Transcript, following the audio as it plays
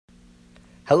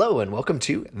Hello and welcome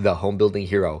to The Home Building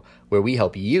Hero, where we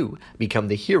help you become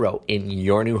the hero in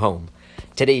your new home.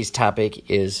 Today's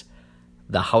topic is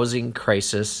the housing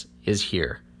crisis is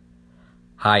here.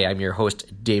 Hi, I'm your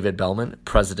host, David Bellman,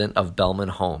 president of Bellman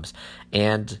Homes.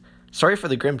 And sorry for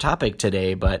the grim topic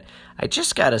today, but I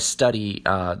just got a study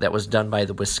that was done by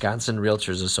the Wisconsin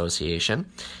Realtors Association,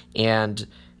 and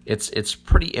it's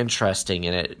pretty interesting,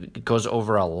 and it goes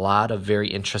over a lot of very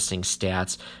interesting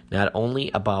stats, not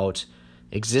only about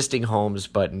existing homes,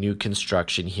 but new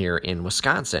construction here in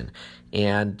Wisconsin.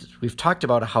 And we've talked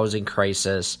about a housing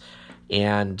crisis,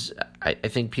 and I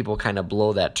think people kind of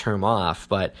blow that term off.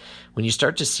 But when you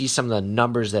start to see some of the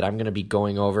numbers that I'm going to be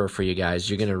going over for you guys,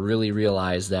 you're going to really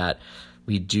realize that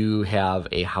we do have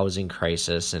a housing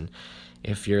crisis. And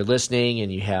if you're listening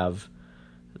and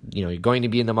you're going to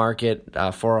be in the market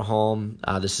for a home,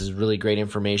 this is really great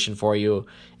information for you.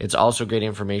 It's also great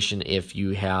information if you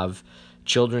have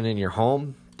children in your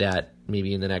home that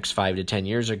maybe in the next 5 to 10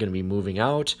 years are going to be moving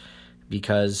out,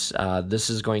 because this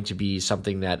is going to be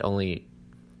something that only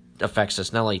affects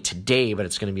us not only today, but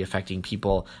it's going to be affecting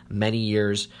people many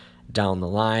years down the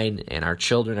line, and our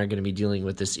children are going to be dealing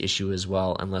with this issue as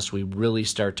well unless we really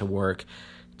start to work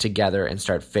together and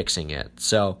start fixing it.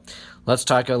 So let's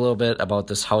talk a little bit about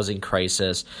this housing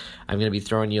crisis. I'm going to be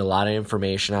throwing you a lot of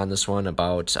information on this one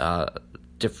about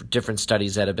different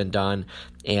studies that have been done,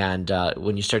 and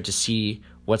when you start to see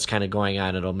what's kind of going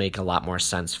on, it'll make a lot more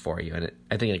sense for you, and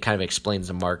I think it kind of explains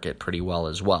the market pretty well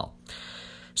as well.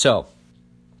 So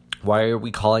why are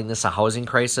we calling this a housing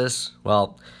crisis?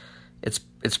 Well, it's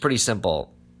pretty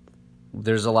simple.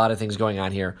 There's a lot of things going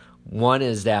on here. One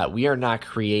is that we are not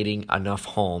creating enough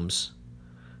homes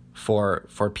for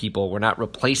people. We're not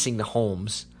replacing the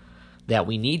homes that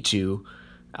we need to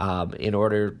in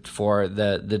order for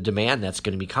the demand that's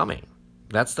going to be coming.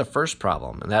 That's the first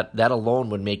problem, and that alone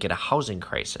would make it a housing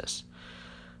crisis.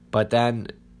 But then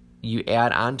you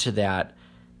add on to that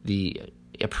the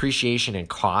appreciation in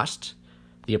cost,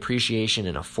 the appreciation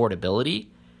in affordability,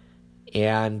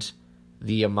 and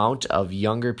the amount of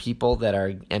younger people that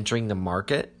are entering the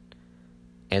market.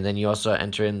 And then you also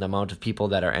enter in the amount of people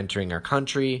that are entering our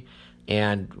country,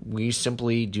 and we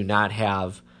simply do not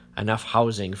have enough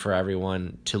housing for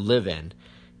everyone to live in,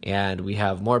 and we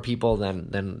have more people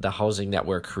than the housing that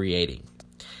we're creating.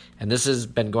 And this has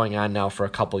been going on now for a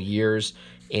couple years,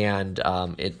 and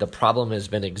the problem has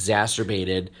been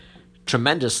exacerbated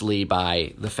tremendously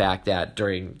by the fact that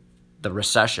during the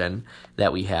recession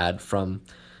that we had from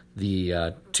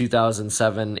the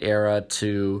 2007 era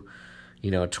to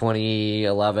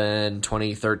 2011,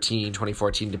 2013,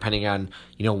 2014, depending on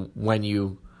when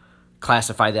you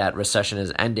classify that recession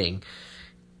as ending,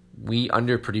 we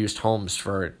underproduced homes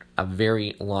for a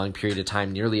very long period of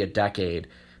time, nearly a decade,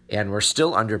 and we're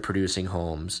still underproducing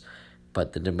homes,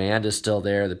 but the demand is still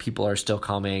there, the people are still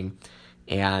coming,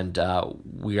 and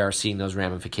we are seeing those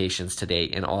ramifications today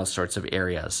in all sorts of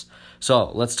areas.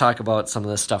 So let's talk about some of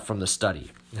the stuff from the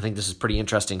study. I think this is pretty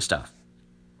interesting stuff.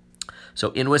 So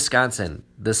in Wisconsin,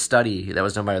 this study that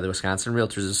was done by the Wisconsin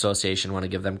Realtors Association, I want to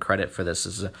give them credit for this.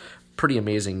 This is a pretty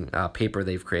amazing paper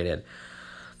they've created.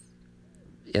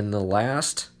 In the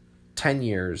last 10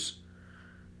 years,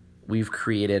 we've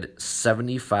created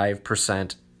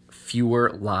 75% fewer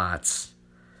lots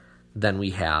than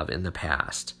we have in the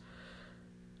past,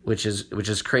 which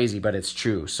is crazy, but it's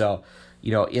true. So,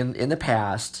 in the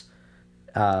past,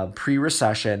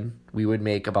 pre-recession, we would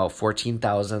make about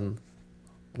 14,000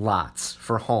 lots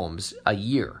for homes a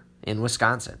year in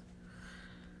Wisconsin.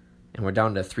 And we're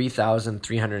down to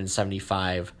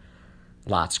 3,375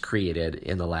 lots created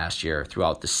in the last year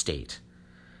throughout the state.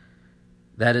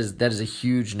 That is a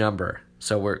huge number.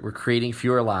 So we're creating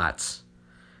fewer lots.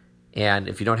 And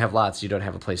if you don't have lots, you don't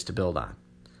have a place to build on.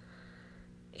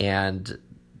 And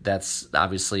that's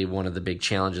obviously one of the big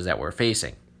challenges that we're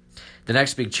facing. The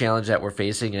next big challenge that we're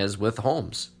facing is with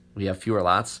homes. We have fewer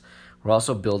lots. We're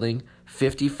also building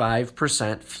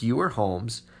 55% fewer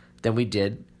homes than we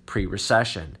did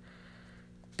pre-recession.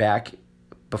 Back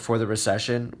before the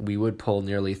recession, we would pull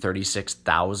nearly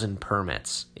 36,000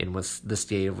 permits in the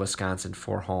state of Wisconsin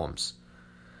for homes.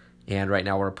 And right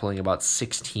now we're pulling about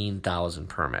 16,000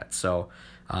 permits. So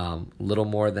a little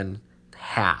more than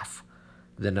half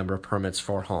the number of permits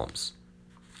for homes.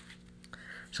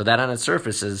 So that on its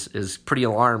surface is pretty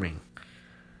alarming.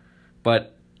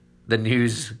 But the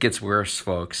news gets worse,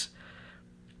 folks.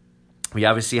 We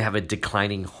obviously have a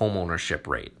declining homeownership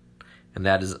rate, and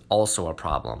that is also a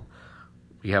problem.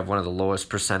 We have one of the lowest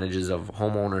percentages of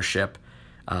homeownership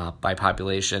by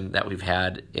population that we've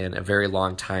had in a very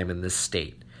long time in this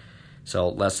state. So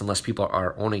less and less people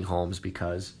are owning homes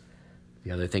because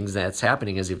The other things that's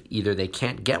happening is if either they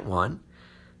can't get one,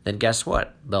 then guess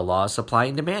what? The law of supply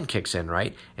and demand kicks in,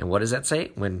 right? And what does that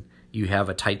say? When you have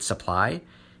a tight supply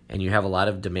and you have a lot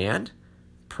of demand,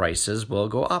 prices will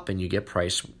go up and you get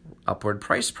upward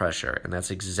price pressure. And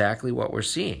that's exactly what we're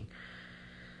seeing.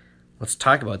 Let's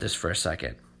talk about this for a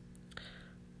second.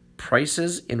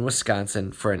 Prices in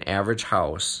Wisconsin for an average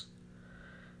house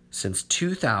since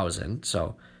 2000,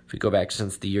 so if we go back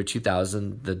since the year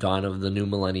 2000, the dawn of the new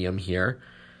millennium here,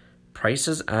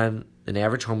 prices on an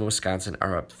average home in Wisconsin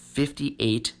are up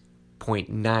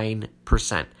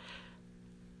 58.9%.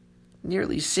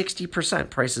 Nearly 60%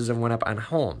 prices have went up on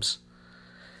homes.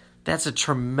 That's a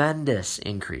tremendous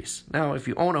increase. Now, if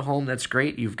you own a home, that's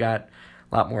great. You've got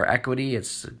a lot more equity.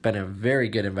 It's been a very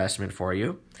good investment for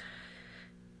you.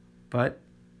 But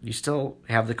you still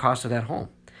have the cost of that home.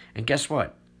 And guess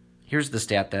what? Here's the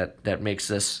stat that makes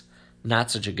this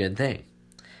not such a good thing.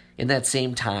 In that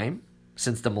same time,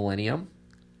 since the millennium,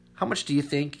 how much do you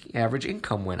think average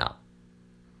income went up?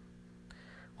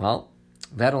 Well,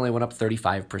 that only went up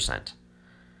 35%.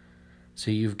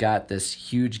 So you've got this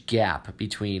huge gap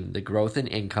between the growth in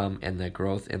income and the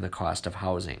growth in the cost of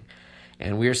housing.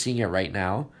 And we're seeing it right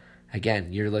now.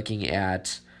 Again, you're looking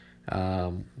at,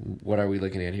 what are we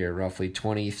looking at here? Roughly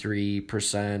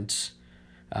 23%,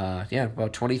 about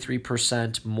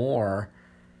 23% more,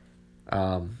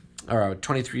 or a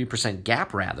 23%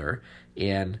 gap rather,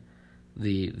 in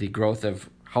the growth of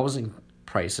housing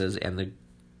prices and the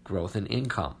growth in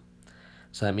income.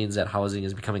 So that means that housing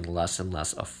is becoming less and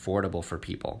less affordable for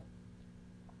people.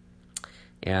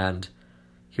 And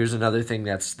here's another thing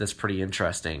that's pretty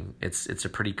interesting. It's a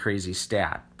pretty crazy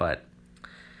stat, but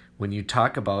when you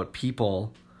talk about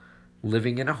people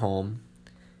living in a home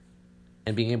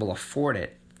and being able to afford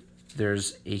it,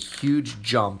 there's a huge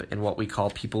jump in what we call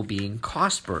people being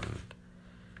cost burdened.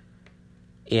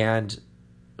 And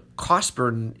cost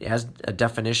burden, as a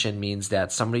definition, means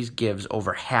that somebody gives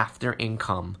over half their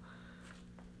income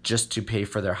just to pay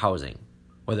for their housing,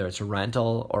 whether it's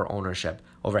rental or ownership.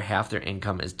 Over half their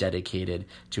income is dedicated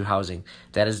to housing.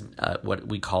 That is what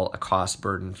we call a cost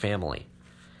burden family.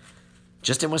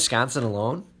 Just in Wisconsin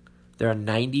alone, there are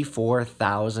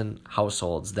 94,000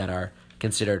 households that are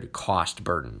considered cost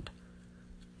burdened,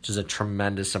 which is a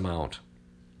tremendous amount.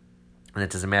 And it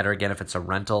doesn't matter, again, if it's a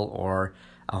rental or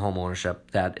a home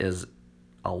ownership. That is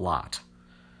a lot.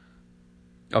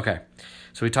 Okay,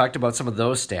 so we talked about some of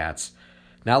those stats.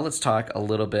 Now let's talk a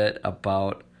little bit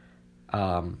about,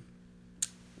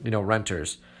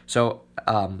 renters. So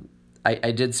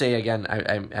I did say, again,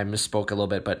 I misspoke a little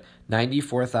bit, but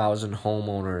 94,000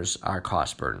 homeowners are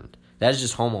cost burdened. That is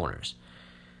just homeowners.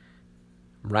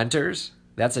 Renters,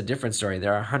 that's a different story.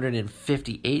 There are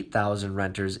 158,000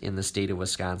 renters in the state of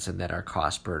Wisconsin that are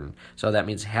cost burdened. So that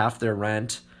means half their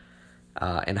rent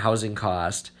and housing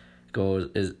cost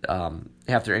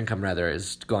half their income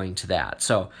is going to that.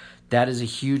 So that is a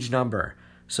huge number.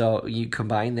 So you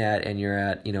combine that and you're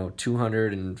at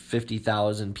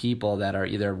 250,000 people that are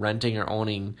either renting or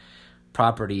owning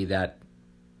property that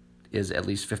is at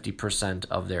least 50%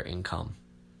 of their income.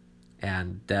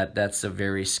 And that's a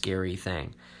very scary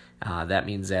thing. That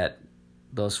means that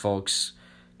those folks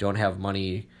don't have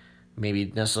money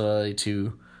maybe necessarily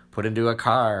to put into a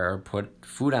car or put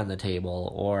food on the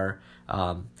table or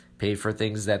pay for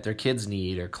things that their kids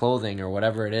need or clothing or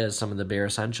whatever it is, some of the bare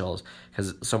essentials,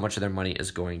 because so much of their money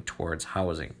is going towards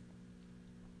housing.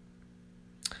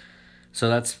 So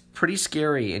that's pretty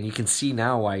scary, and you can see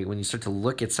now why when you start to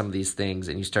look at some of these things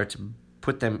and you start to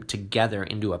put them together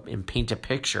and paint a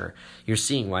picture, you're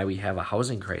seeing why we have a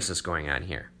housing crisis going on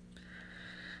here.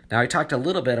 Now, I talked a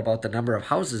little bit about the number of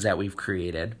houses that we've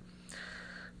created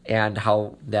and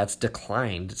how that's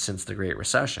declined since the Great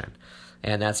Recession.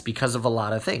 And that's because of a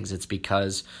lot of things. It's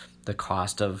because the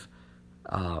cost of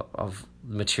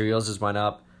materials has went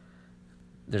up.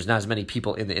 There's not as many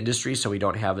people in the industry, so we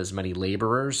don't have as many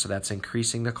laborers, so that's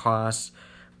increasing the costs.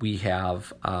 We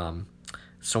have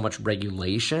so much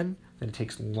regulation that it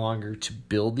takes longer to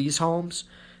build these homes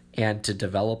and to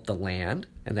develop the land,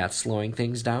 and that's slowing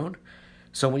things down.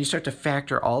 So when you start to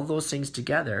factor all those things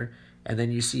together, and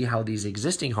then you see how these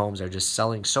existing homes are just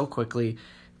selling so quickly.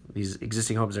 These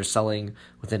existing homes are selling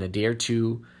within a day or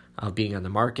two of being on the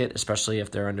market, especially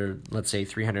if they're under, let's say,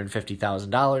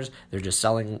 $350,000. They're just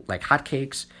selling like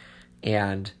hotcakes,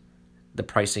 and the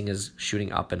pricing is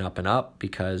shooting up and up and up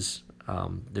because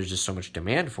there's just so much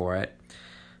demand for it.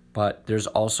 But there's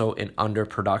also an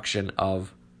underproduction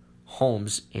of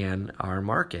homes in our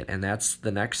market, and that's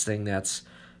the next thing that's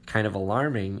kind of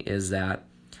alarming, is that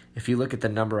if you look at the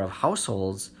number of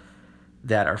households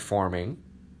that are forming,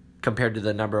 compared to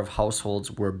the number of households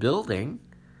we're building,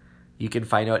 you can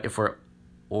find out if we're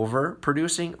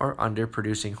overproducing or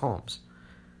underproducing homes.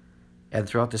 And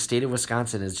throughout the state of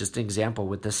Wisconsin, as just an example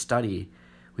with this study,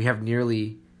 we have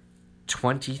nearly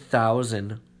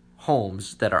 20,000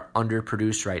 homes that are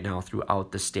underproduced right now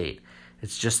throughout the state.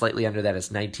 It's just slightly under that.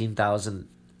 It's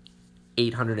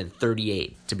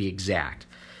 19,838 to be exact.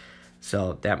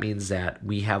 So that means that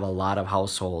we have a lot of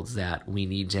households that we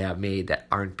need to have made that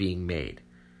aren't being made.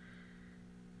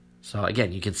 So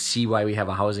again, you can see why we have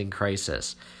a housing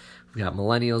crisis. We got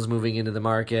millennials moving into the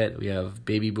market. We have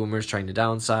baby boomers trying to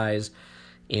downsize.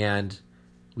 And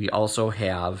we also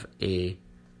have a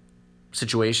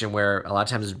situation where a lot of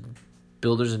times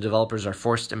builders and developers are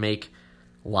forced to make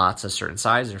lots a certain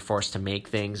size. They're forced to make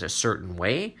things a certain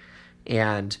way.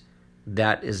 And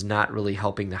that is not really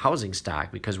helping the housing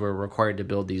stock because we're required to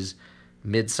build these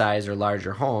mid-size or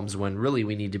larger homes when really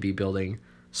we need to be building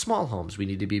small homes. We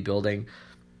need to be building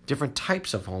different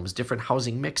types of homes, different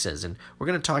housing mixes. And we're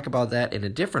going to talk about that in a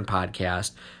different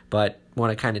podcast, but want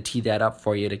to kind of tee that up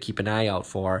for you to keep an eye out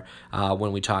for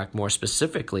when we talk more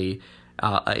specifically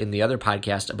in the other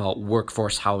podcast about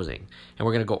workforce housing. And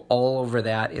we're going to go all over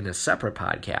that in a separate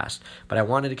podcast. But I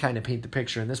wanted to kind of paint the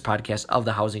picture in this podcast of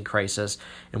the housing crisis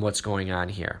and what's going on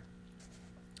here.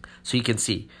 So you can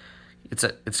see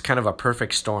it's kind of a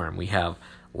perfect storm. We have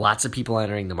lots of people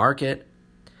entering the market.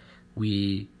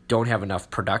 We don't have enough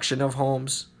production of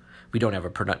homes. We don't have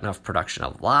enough production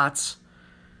of lots.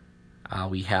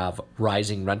 We have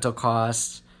rising rental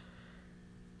costs.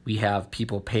 We have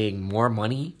people paying more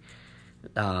money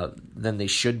than they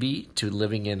should be to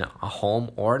living in a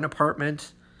home or an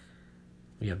apartment.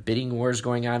 We have bidding wars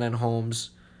going on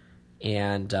homes.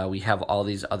 And we have all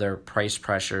these other price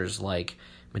pressures like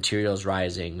materials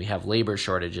rising. We have labor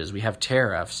shortages. We have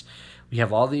tariffs. We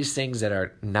have all these things that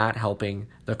are not helping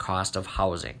the cost of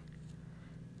housing.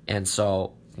 And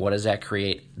so what does that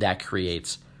create? That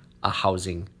creates a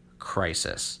housing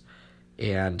crisis.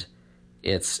 And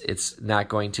it's not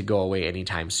going to go away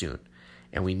anytime soon.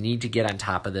 And we need to get on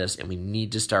top of this, and we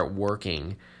need to start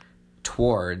working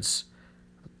towards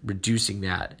reducing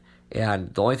that.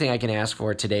 And the only thing I can ask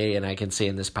for today, and I can say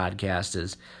in this podcast,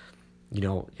 is,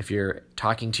 if you're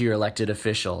talking to your elected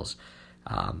officials,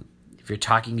 if you're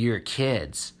talking to your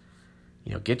kids,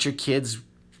 get your kids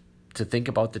to think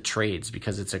about the trades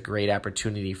because it's a great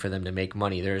opportunity for them to make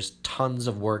money. There's tons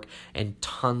of work and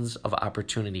tons of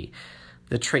opportunity.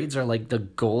 The trades are like the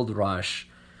gold rush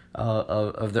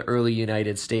of the early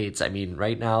United States. I mean,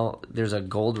 right now there's a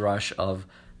gold rush of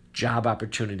job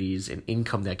opportunities and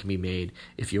income that can be made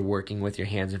if you're working with your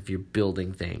hands, if you're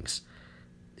building things.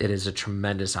 It is a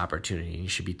tremendous opportunity, and you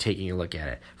should be taking a look at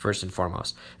it, first and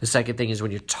foremost. The second thing is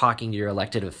when you're talking to your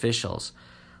elected officials,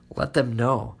 let them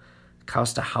know the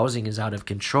cost of housing is out of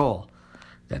control,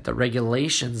 that the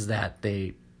regulations that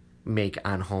they make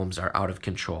on homes are out of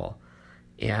control.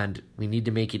 And we need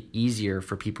to make it easier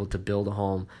for people to build a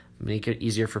home, make it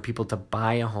easier for people to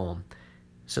buy a home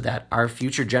so that our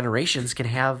future generations can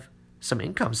have some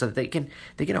income so that they can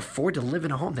afford to live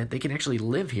in a home, that they can actually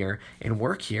live here and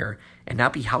work here and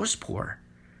not be house poor.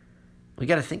 We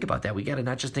got to think about that. We got to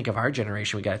not just think of our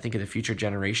generation. We got to think of the future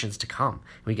generations to come.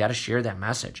 We got to share that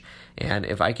message. And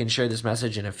if I can share this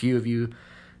message and a few of you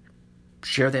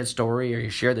share that story or you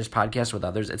share this podcast with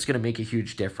others, it's going to make a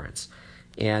huge difference.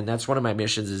 And that's one of my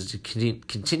missions, is to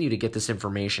continue to get this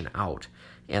information out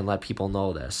and let people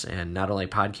know this. And not only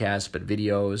podcasts, but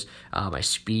videos. I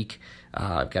speak.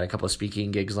 I've got a couple of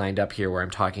speaking gigs lined up here where I'm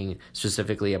talking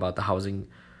specifically about the housing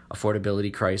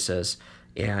affordability crisis.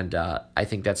 And I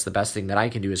think that's the best thing that I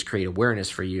can do, is create awareness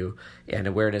for you and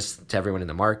awareness to everyone in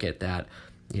the market that,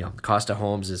 the cost of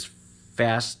homes is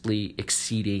vastly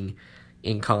exceeding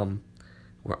income.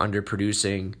 We're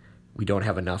underproducing. We don't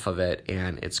have enough of it,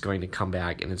 and it's going to come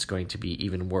back, and it's going to be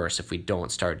even worse if we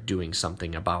don't start doing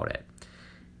something about it.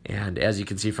 And as you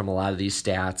can see from a lot of these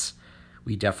stats,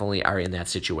 we definitely are in that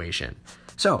situation.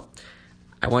 So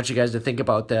I want you guys to think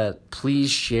about that.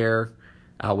 Please share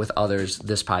with others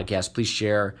this podcast. Please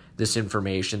share this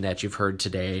information that you've heard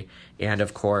today. And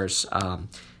of course, I'm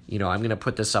going to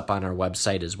put this up on our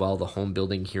website as well,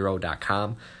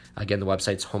 thehomebuildinghero.com. Again, the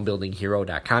website's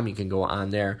homebuildinghero.com. You can go on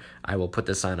there. I will put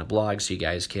this on a blog so you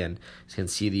guys can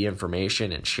see the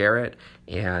information and share it.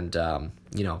 And,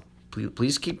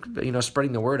 please keep,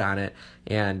 spreading the word on it.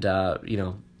 And,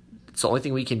 it's the only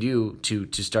thing we can do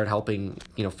to start helping,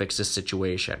 fix this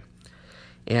situation.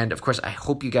 And of course, I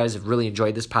hope you guys have really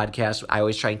enjoyed this podcast. I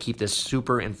always try and keep this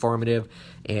super informative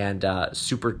and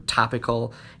super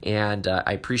topical, and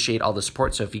I appreciate all the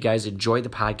support. So if you guys enjoy the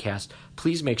podcast,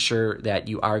 please make sure that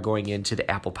you are going into the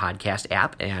Apple Podcast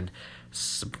app and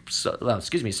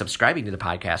subscribing to the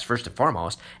podcast first and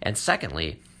foremost. And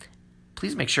secondly,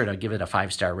 please make sure to give it a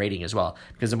 5-star rating as well,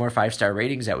 because the more 5-star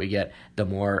ratings that we get, the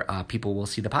more people will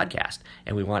see the podcast.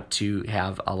 And we want to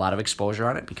have a lot of exposure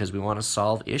on it because we want to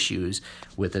solve issues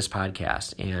with this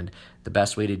podcast. And the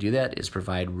best way to do that is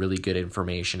provide really good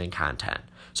information and content.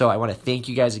 So I want to thank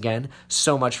you guys again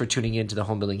so much for tuning in to the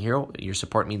Home Building Hero. Your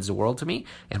support means the world to me,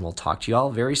 and we'll talk to you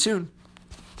all very soon.